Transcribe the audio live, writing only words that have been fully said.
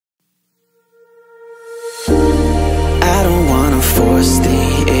what's the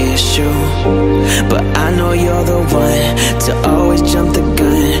issue? But I know you're the one to always jump the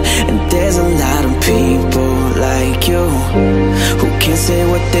gun. And there's a lot of people like you who can't say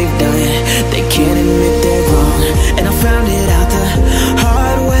what they've done. They can't admit they're wrong. And I found it out the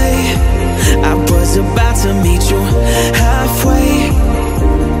hard way. I was about to meet you halfway,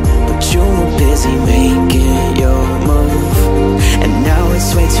 but you were busy making your move, and now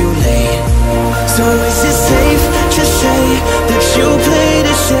it's way too late. So is it safe to say that you played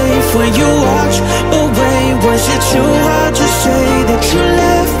it safe when you walked away? Was it too hard to say that you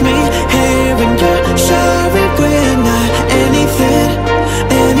left me here and you're sorry we're not anything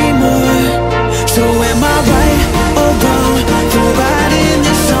anymore? So am I right or wrong for writing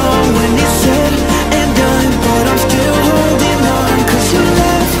this song when it's said and done, but I'm still holding on 'cause you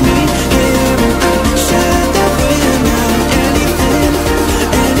left me here and you said that we're not anything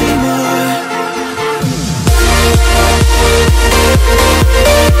anymore.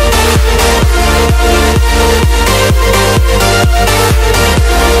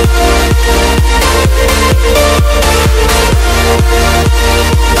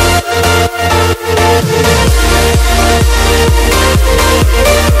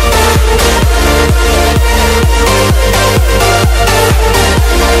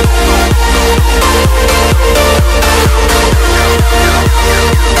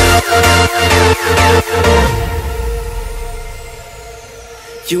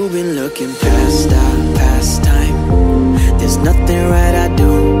 You've been looking past our pastime. There's nothing right I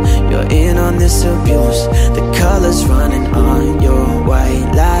do. You're in on this abuse. The colors running on your white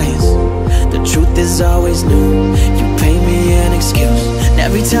lies. The truth is always new. You pay me an excuse. And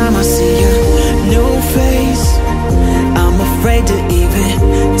every time I see your new face, I'm afraid to even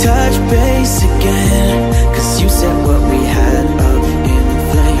touch base again. 'Cause you said what we had up in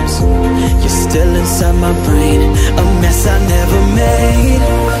flames. You're still inside my brain, a mess I never made.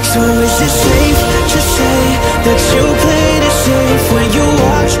 So is it safe to say that you played it safe when you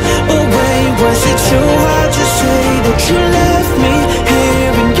walked away? Was it too hard to say that you